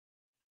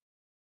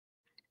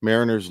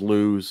Mariners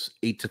lose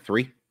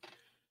 8-3.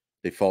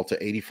 They fall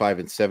to 85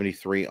 and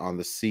 73 on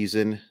the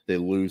season. They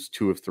lose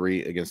 2 of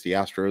 3 against the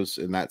Astros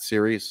in that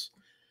series.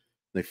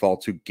 They fall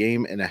to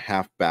game and a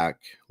half back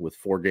with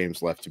 4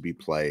 games left to be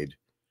played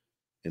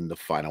in the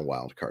final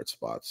wild card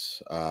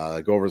spots.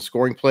 Go over the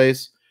scoring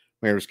plays.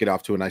 Mariners get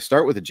off to a nice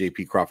start with a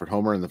J.P. Crawford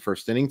homer in the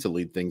first inning to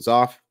lead things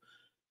off.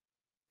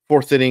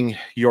 Fourth inning,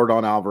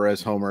 Yordan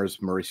Alvarez homers,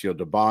 Mauricio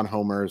Dubon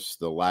homers,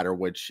 the latter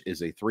which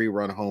is a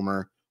 3-run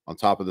homer on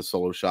top of the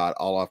solo shot,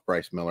 all off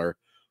Bryce Miller.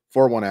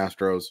 4-1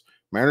 Astros.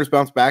 Mariners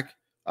bounce back.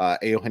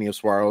 Eugenio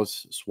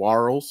Suarez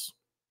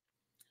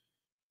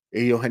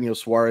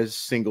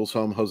singles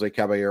home Jose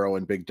Caballero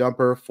and Big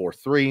Dumper,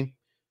 4-3.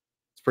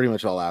 It's pretty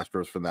much all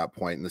Astros from that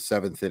point. In the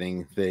 7th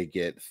inning, they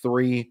get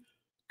 3.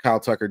 Kyle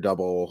Tucker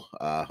double,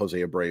 Jose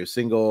Abreu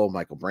single,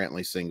 Michael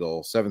Brantley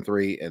single,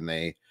 7-3, and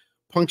they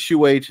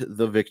punctuate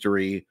the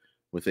victory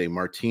with a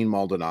Martin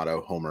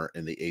Maldonado homer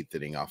in the 8th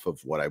inning off of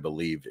what I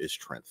believe is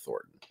Trent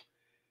Thornton.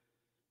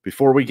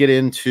 Before we get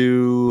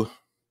into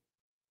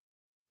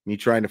me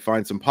trying to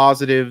find some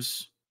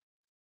positives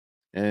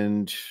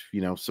and,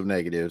 some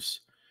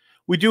negatives,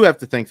 we do have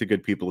to thank the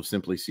good people of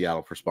Simply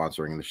Seattle for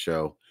sponsoring the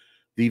show.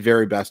 The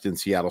very best in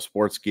Seattle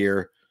sports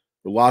gear.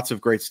 Lots of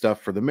great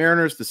stuff for the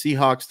Mariners, the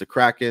Seahawks, the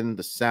Kraken,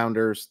 the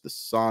Sounders, the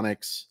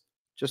Sonics.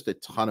 Just a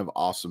ton of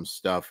awesome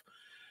stuff.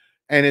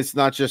 And it's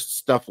not just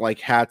stuff like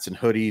hats and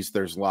hoodies.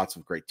 There's lots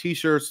of great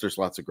t-shirts. There's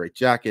lots of great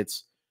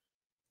jackets.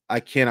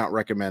 I cannot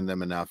recommend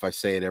them enough. I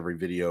say it every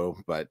video,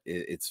 but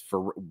it's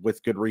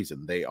with good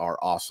reason. They are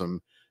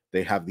awesome.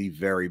 They have the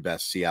very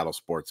best Seattle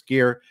sports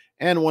gear.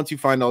 And once you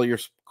find all your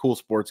cool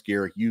sports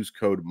gear, use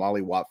code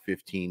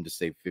MOLLYWOP15 to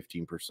save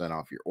 15%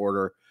 off your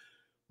order.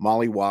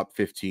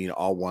 MOLLYWOP15,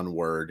 all one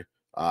word.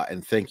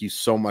 And thank you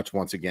so much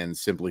once again,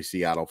 Simply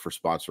Seattle, for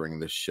sponsoring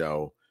this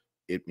show.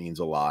 It means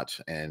a lot.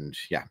 And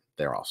yeah,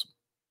 they're awesome.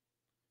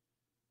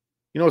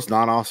 You know what's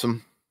not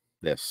awesome?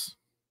 This.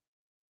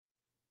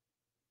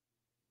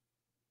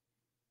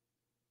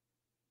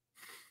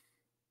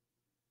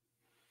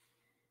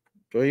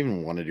 Do I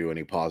even want to do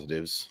any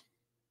positives?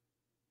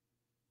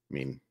 I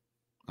mean,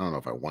 I don't know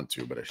if I want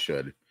to, but I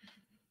should.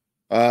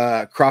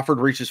 Crawford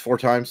reaches 4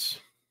 times.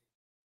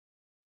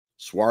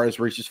 Suarez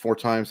reaches 4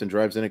 times and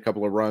drives in a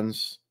couple of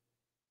runs.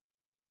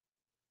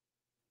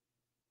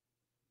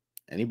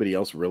 Anybody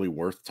else really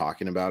worth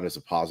talking about as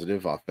a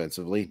positive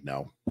offensively?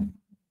 No.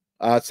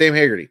 Sam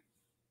Haggerty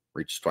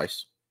reaches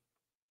twice.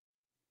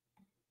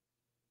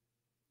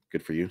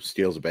 Good for you.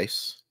 Steals a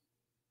base.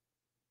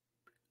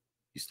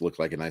 Used to look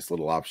like a nice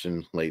little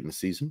option late in the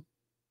season,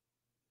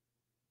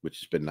 which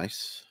has been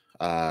nice.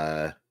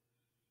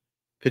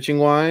 Pitching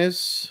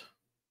wise,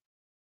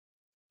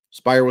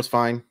 Spire was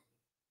fine.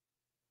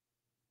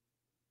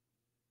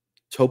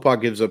 Topa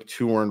gives up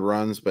 2 earned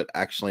runs, but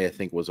actually I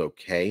think was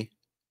okay.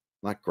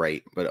 Not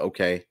great, but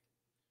okay.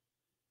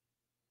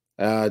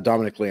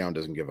 Dominic Leon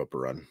doesn't give up a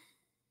run.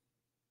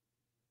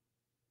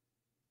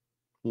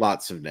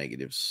 Lots of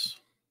negatives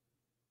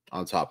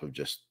on top of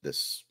just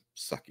this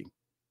sucking.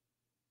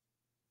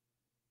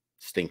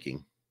 Stinking.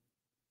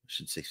 I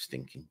should say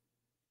stinking.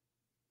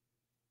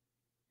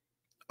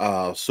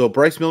 So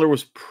Bryce Miller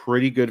was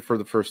pretty good for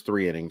the first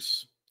 3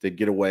 innings. They'd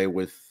get away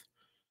with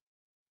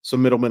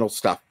some middle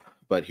stuff,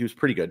 but he was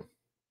pretty good.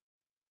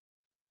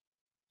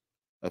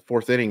 A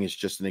 4th inning is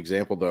just an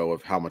example, though,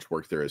 of how much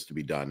work there is to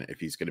be done if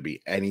he's going to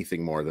be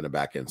anything more than a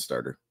back-end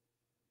starter.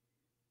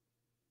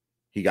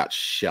 He got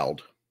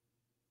shelled.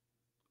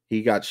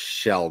 He got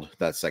shelled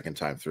that second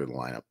time through the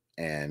lineup.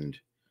 And,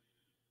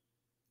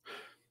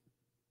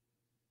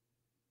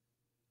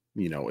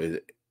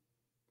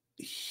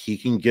 he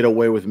can get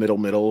away with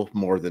middle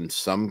more than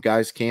some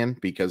guys can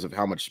because of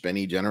how much spin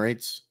he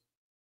generates.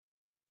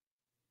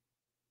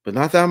 But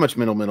not that much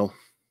middle.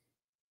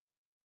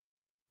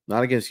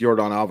 Not against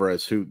Yordan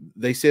Alvarez, who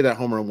they say that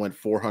home run went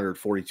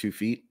 442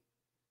 feet.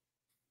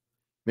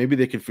 Maybe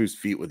they confused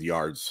feet with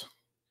yards.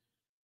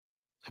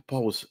 That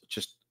ball was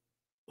just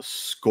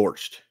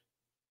scorched.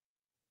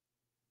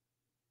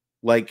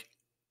 Like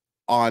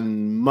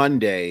on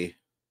Monday,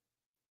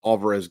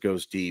 Alvarez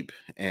goes deep,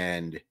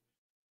 and I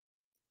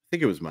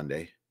think it was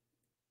Monday.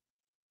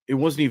 It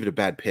wasn't even a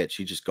bad pitch.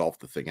 He just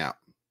golfed the thing out.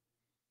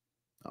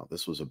 Oh,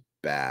 this was a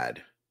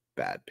bad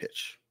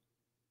pitch.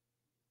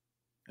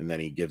 And then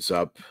he gives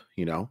up,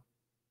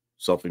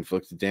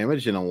 self-inflicted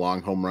damage and a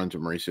long home run to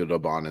Mauricio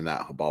Dubon, and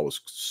that ball was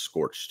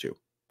scorched too.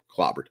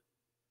 Clobbered.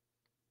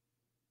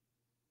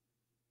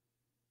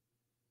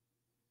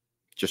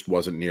 Just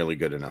wasn't nearly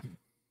good enough.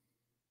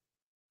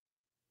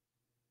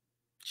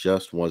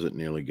 Just wasn't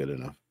nearly good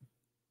enough.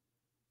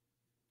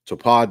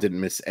 Topa didn't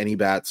miss any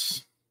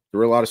bats. There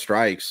were a lot of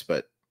strikes,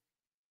 but...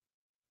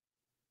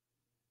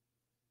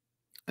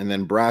 And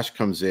then Brash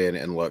comes in,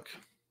 and look,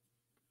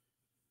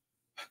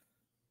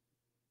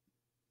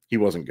 he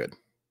wasn't good.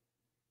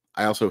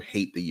 I also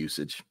hate the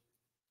usage.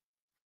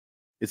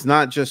 It's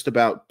not just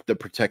about the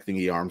protecting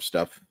the arm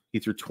stuff. He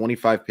threw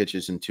 25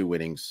 pitches in 2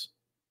 innings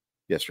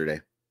yesterday.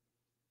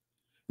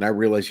 And I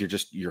realize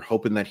you're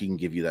hoping that he can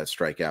give you that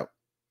strikeout.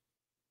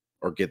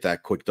 or get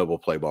that quick double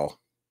play ball.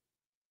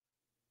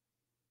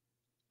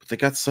 But they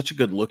got such a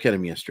good look at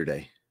him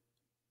yesterday.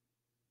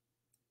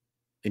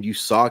 And you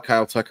saw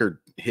Kyle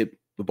Tucker hit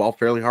the ball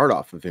fairly hard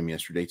off of him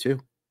yesterday, too.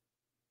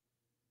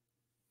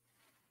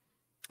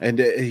 And,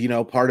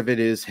 part of it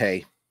is,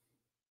 hey,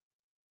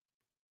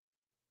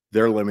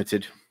 they're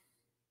limited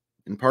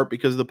in part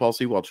because of the Paul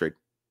Sewell trade.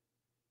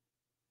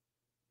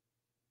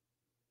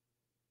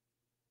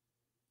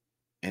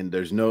 And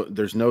there's no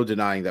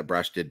denying that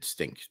Brash did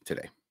stink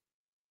today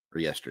or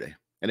yesterday.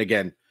 And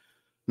again,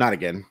 not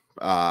again.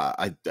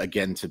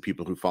 Again, to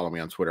people who follow me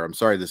on Twitter, I'm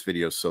sorry this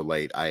video is so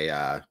late.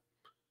 I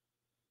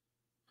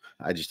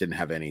just didn't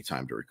have any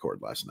time to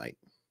record last night.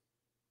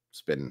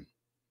 It's been,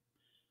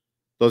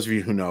 those of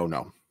you who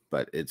know,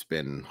 but it's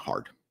been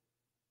hard.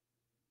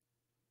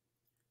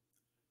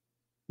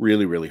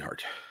 Really, really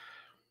hard.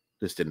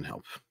 This didn't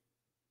help.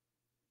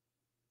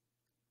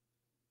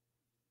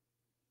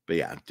 But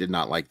yeah, did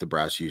not like the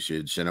Brass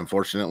usage. And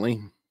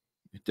unfortunately,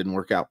 it didn't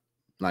work out.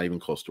 Not even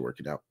close to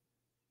working out.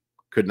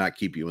 Could not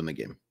keep you in the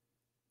game.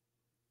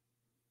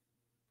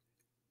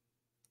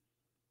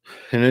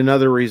 And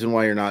another reason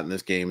why you're not in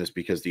this game is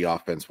because the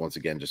offense, once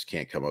again, just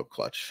can't come up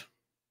clutch.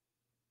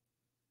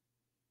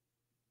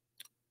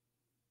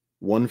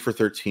 1 for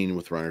 13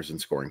 with runners in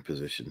scoring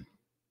position.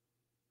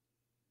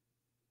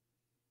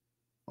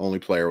 Only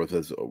player with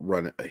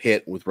a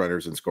hit with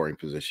runners in scoring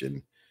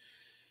position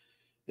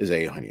is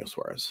Eugenio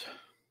Suarez.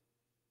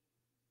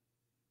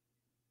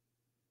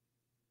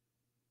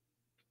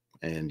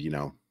 And,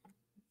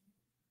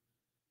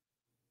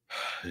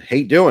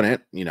 hate doing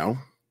it,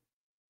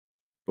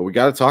 but we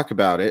got to talk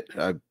about it.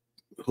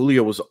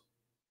 Julio was,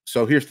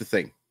 so here's the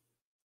thing.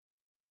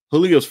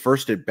 Julio's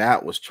first at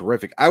bat was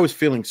terrific. I was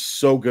feeling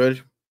so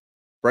good.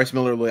 Bryce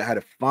Miller had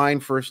a fine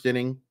first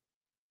inning,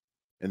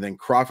 and then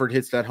Crawford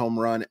hits that home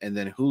run, and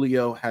then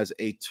Julio has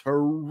a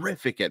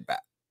terrific at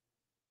bat.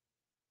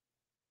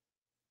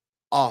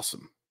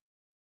 Awesome.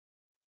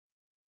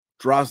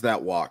 Draws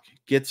that walk,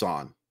 gets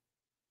on.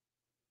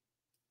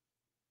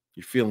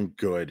 You're feeling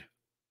good.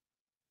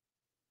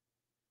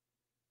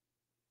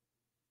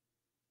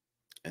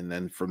 And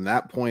then from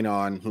that point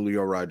on,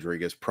 Julio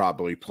Rodriguez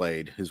probably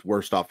played his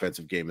worst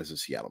offensive game as a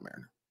Seattle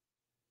Mariner.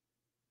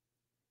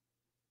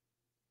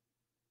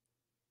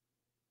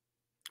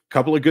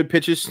 Couple of good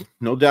pitches,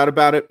 no doubt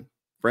about it.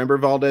 Framber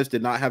Valdez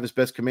did not have his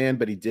best command,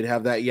 but he did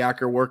have that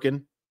yacker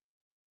working.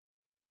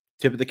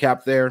 Tip of the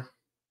cap there.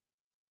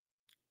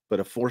 But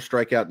a 4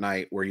 strikeout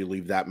night where you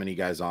leave that many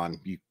guys on,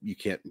 you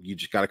can't. You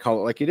just got to call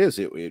it like it is.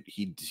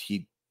 He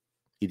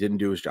didn't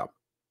do his job.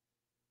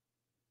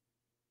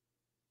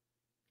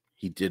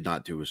 He did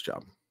not do his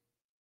job.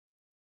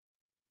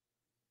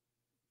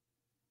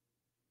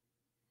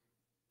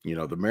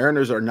 The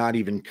Mariners are not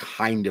even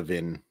kind of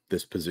in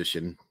this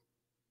position,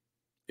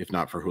 if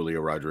not for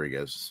Julio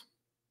Rodriguez.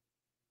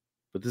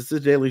 But this is a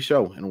daily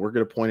show, and we're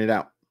going to point it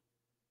out.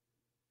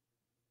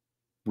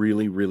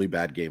 Really, really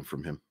bad game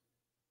from him.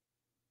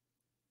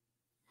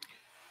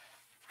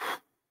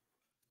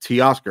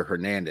 Teoscar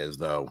Hernandez,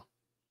 though,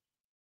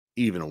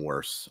 even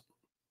worse.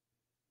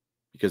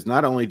 Because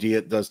not only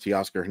does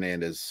Teoscar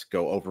Hernandez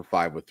go over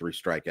 5 with 3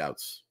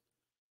 strikeouts,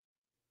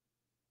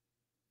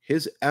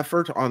 his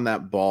effort on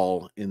that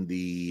ball in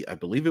I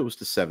believe it was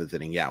the 7th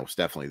inning. Yeah, it was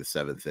definitely the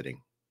 7th inning.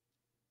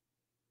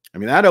 I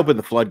mean, that opened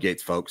the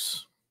floodgates,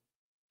 folks.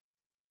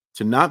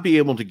 To not be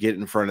able to get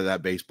in front of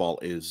that baseball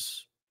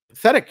is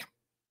pathetic.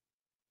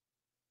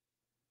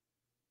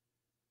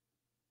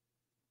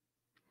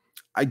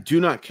 I do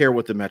not care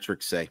what the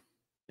metrics say.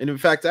 And in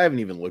fact, I haven't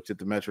even looked at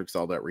the metrics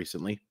all that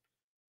recently.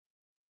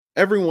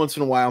 Every once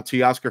in a while,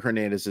 Teoscar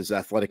Hernandez is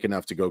athletic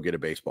enough to go get a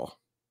baseball.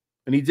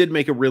 And he did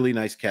make a really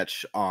nice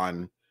catch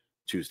on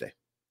Tuesday.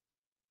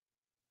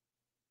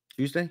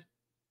 Tuesday?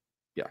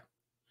 Yeah.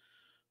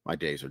 My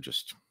days are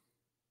just...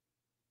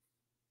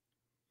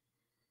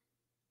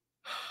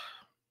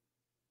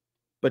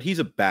 But he's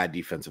a bad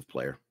defensive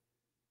player.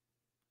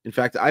 In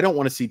fact, I don't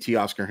want to see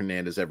Teoscar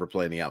Hernandez ever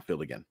play in the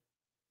outfield again.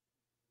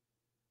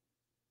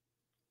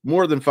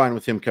 More than fine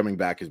with him coming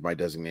back as my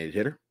designated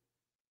hitter.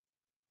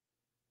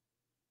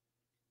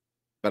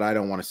 But I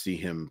don't want to see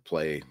him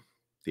play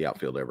the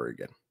outfield ever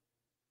again.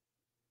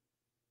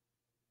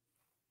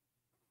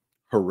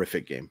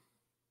 Horrific game.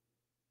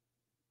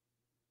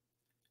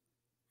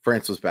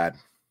 France was bad.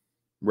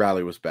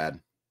 Rally was bad.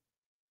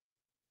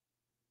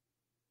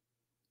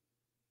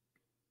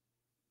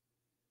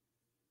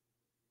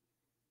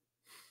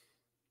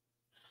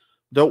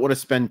 Don't want to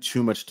spend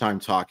too much time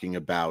talking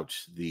about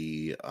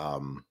the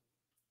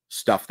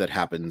stuff that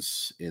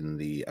happens in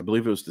I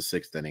believe it was the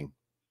 6th inning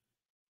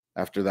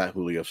after that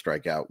Julio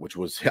strikeout, which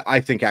was, I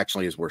think,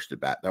 actually his worst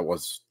at bat.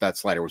 That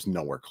slider was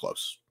nowhere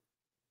close.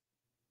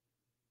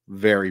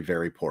 Very,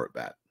 very poor at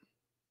bat.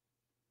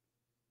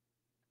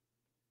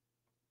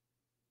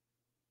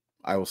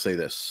 I will say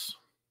this.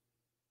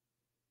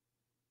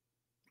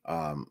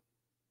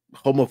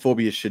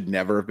 Homophobia should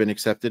never have been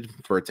accepted.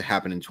 For it to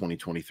happen in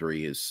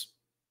 2023 is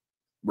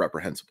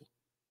reprehensible.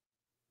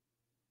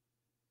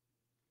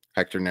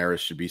 Hector Neris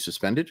should be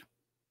suspended.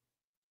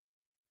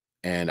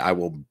 and I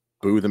will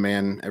boo the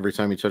man every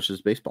time he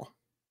touches baseball.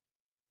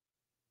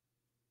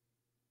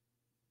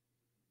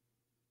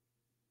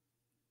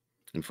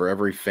 And for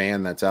every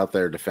fan that's out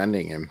there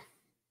defending him,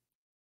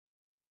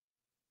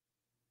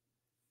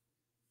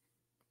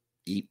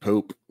 eat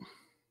poop.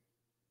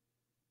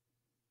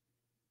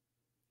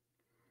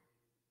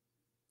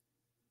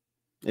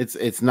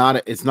 It's not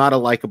a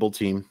likable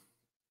team.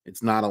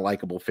 It's not a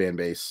likable fan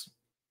base.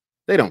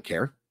 They don't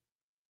care.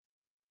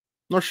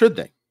 Nor should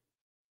they.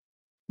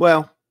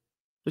 Well,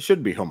 they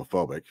shouldn't be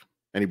homophobic.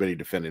 Anybody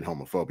defending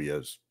homophobia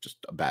is just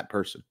a bad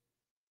person.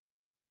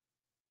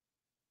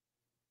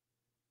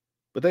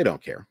 But they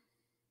don't care.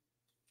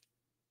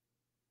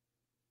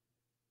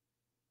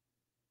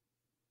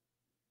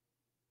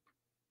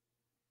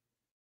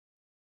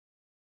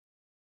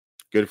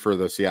 Good for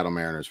the Seattle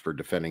Mariners for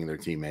defending their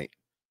teammate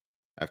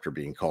after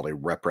being called a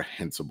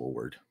reprehensible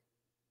word.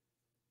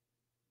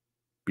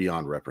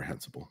 Beyond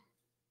reprehensible.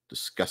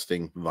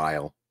 Disgusting,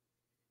 vile.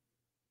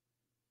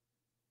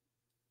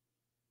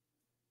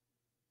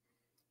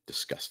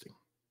 Disgusting.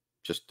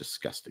 Just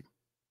disgusting.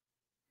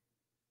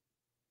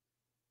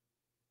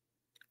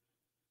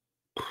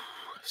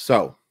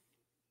 So,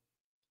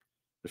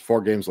 there's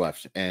 4 games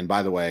left. And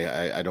by the way,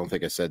 I don't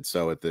think I said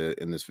so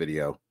in this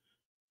video.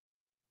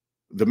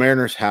 The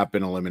Mariners have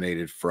been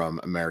eliminated from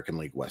American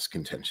League West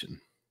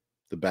contention.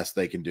 The best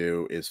they can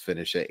do is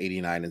finish at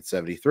 89 and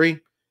 73.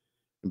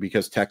 And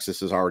because Texas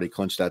has already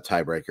clinched that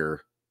tiebreaker,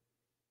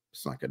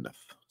 it's not good enough.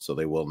 So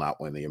they will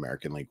not win the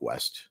American League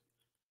West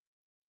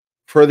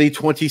for the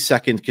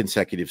 22nd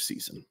consecutive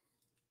season.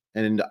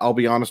 And I'll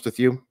be honest with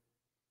you,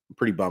 I'm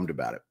pretty bummed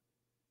about it.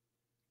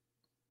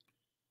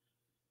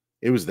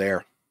 It was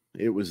there.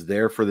 It was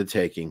there for the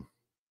taking.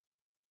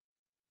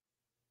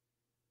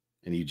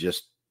 And you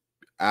just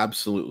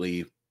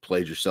absolutely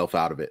played yourself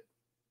out of it.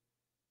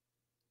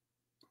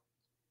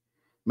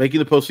 Making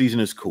the postseason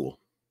is cool.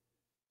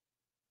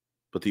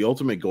 But the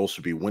ultimate goal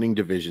should be winning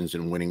divisions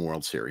and winning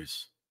World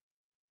Series.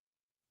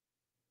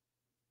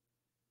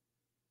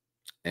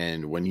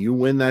 And when you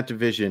win that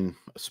division,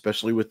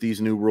 especially with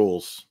these new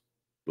rules,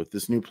 with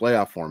this new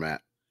playoff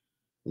format,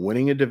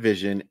 winning a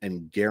division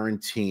and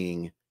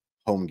guaranteeing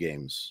home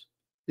games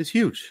is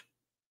huge.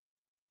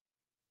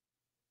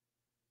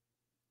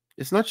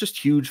 It's not just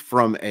huge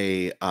from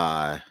a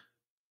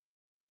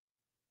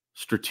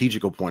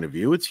strategical point of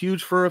view. It's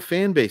huge for a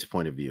fan base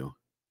point of view.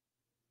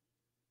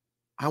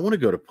 I want to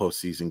go to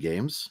postseason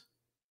games.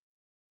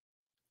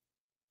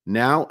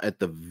 Now, at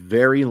the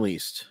very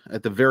least,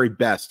 at the very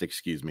best,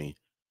 excuse me,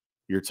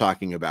 you're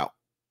talking about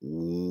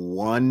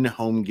 1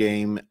 home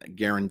game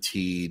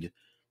guaranteed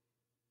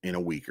in a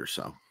week or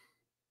so.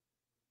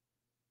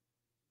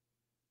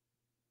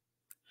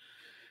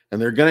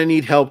 And they're going to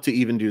need help to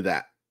even do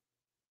that.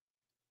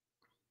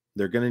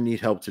 They're going to need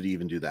help to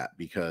even do that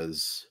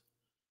because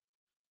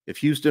if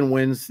Houston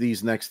wins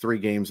these next 3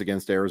 games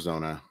against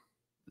Arizona,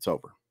 it's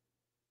over.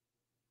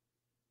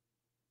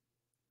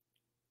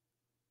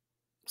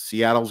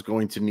 Seattle's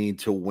going to need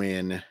to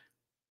win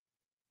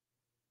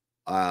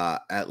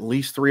at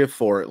least 3 of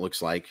 4, it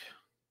looks like.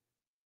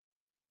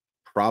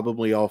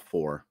 Probably all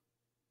 4.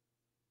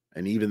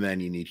 And even then,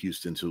 you need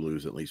Houston to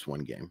lose at least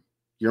 1 game.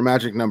 Your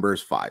magic number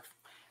is 5.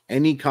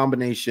 Any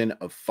combination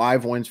of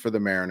 5 wins for the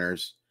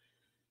Mariners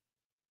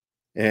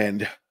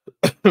and,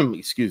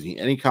 excuse me,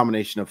 any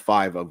combination of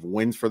 5 of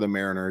wins for the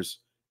Mariners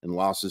and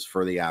losses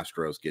for the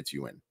Astros gets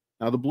you in.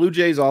 Now, the Blue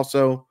Jays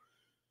also,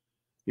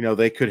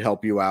 they could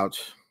help you out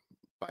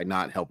by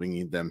not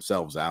helping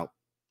themselves out.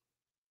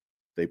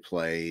 They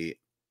play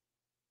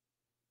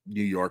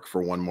New York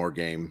for 1 more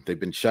game. They've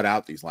been shut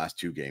out these last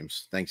 2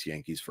 games. Thanks,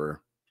 Yankees, for a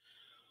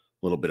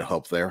little bit of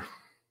help there.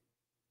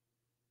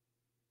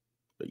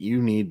 But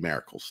you need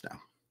miracles now.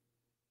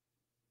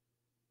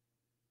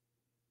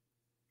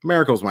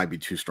 Miracles might be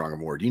too strong a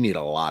word. You need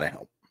a lot of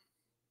help.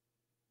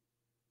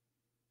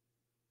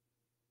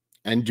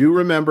 And do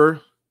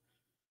remember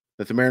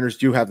that the Mariners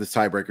do have the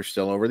tiebreaker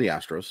still over the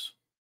Astros.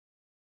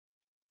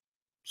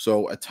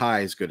 So a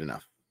tie is good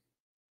enough.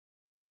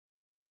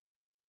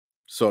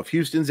 So if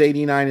Houston's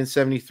 89 and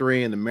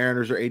 73 and the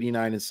Mariners are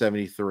 89 and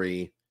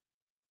 73,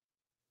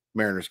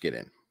 Mariners get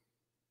in.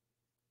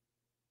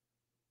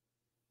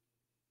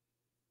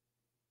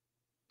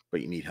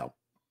 But you need help.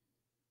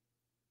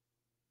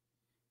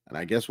 And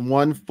I guess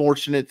one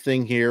fortunate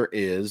thing here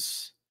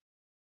is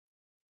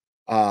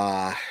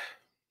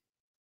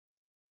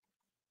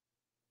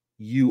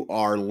you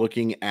are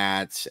looking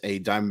at a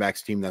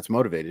Diamondbacks team that's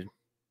motivated.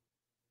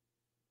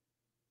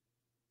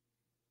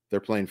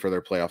 They're playing for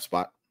their playoff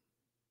spot.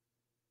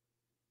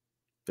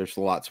 There's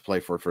a lot to play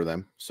for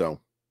them. So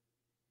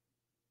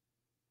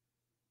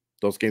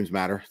those games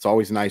matter. It's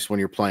always nice when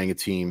you're playing a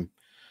team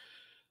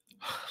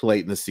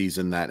late in the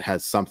season that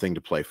has something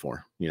to play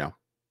for,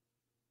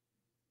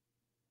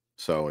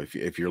 So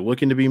if you're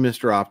looking to be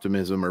Mr.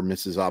 Optimism or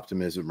Mrs.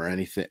 Optimism or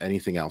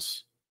anything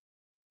else,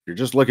 you're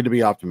just looking to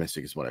be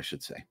optimistic is what I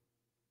should say.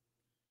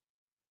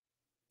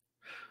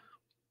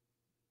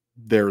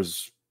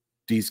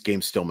 These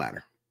games still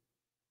matter.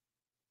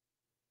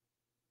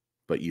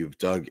 but you've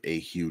dug a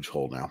huge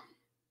hole now.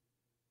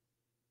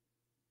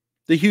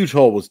 The huge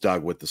hole was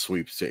dug with the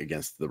sweeps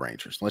against the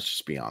Rangers. Let's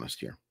just be honest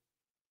here.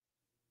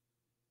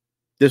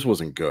 This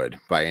wasn't good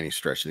by any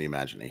stretch of the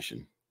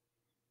imagination.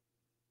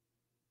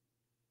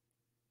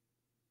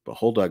 But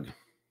hole dug.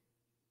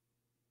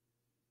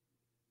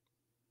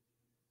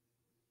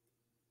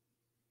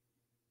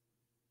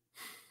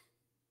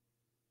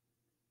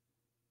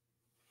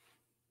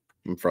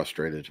 I'm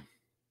frustrated.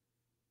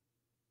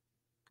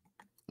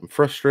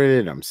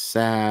 I'm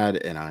sad,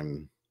 and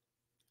I'm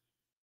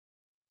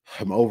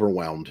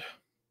overwhelmed.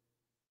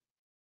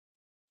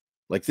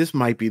 Like, this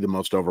might be the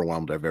most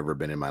overwhelmed I've ever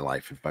been in my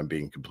life, if I'm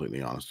being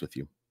completely honest with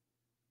you.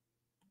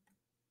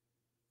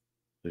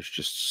 There's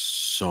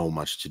just so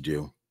much to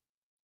do.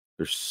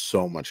 There's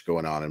so much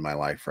going on in my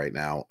life right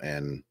now,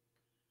 and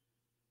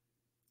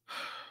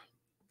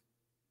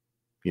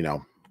you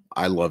know,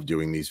 I love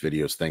doing these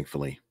videos,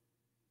 thankfully,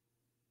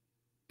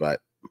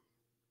 but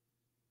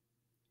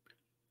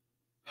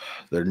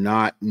they're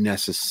not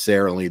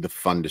necessarily the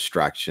fun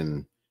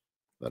distraction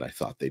that I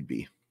thought they'd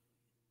be.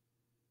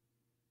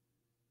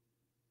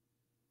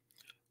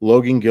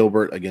 Logan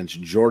Gilbert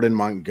against Jordan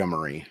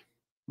Montgomery,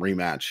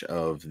 rematch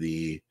of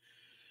the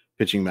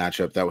pitching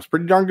matchup that was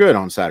pretty darn good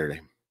on Saturday.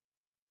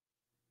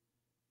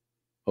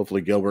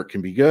 Hopefully Gilbert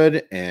can be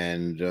good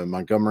and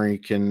Montgomery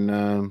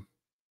can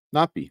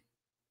not be.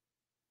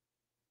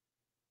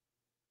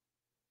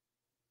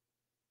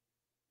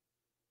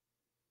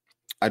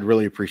 I'd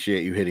really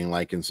appreciate you hitting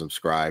like and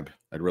subscribe.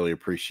 I'd really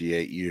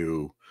appreciate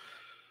you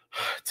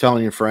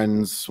telling your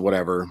friends,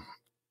 whatever,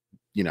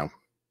 you know,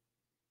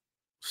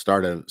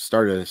 start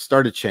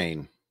a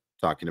chain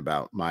talking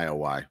about my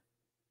OY.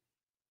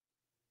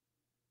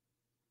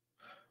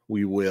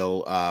 We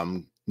will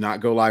not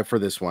go live for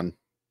this one,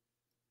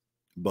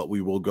 but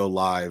we will go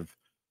live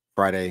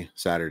Friday,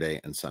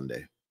 Saturday, and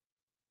Sunday.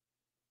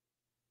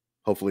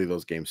 Hopefully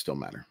those games still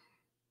matter.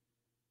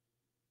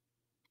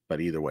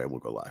 But either way, we'll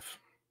go live.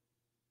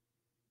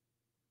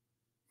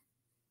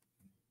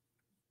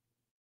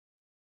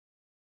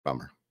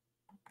 Bummer.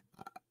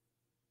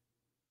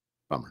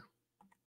 Bummer.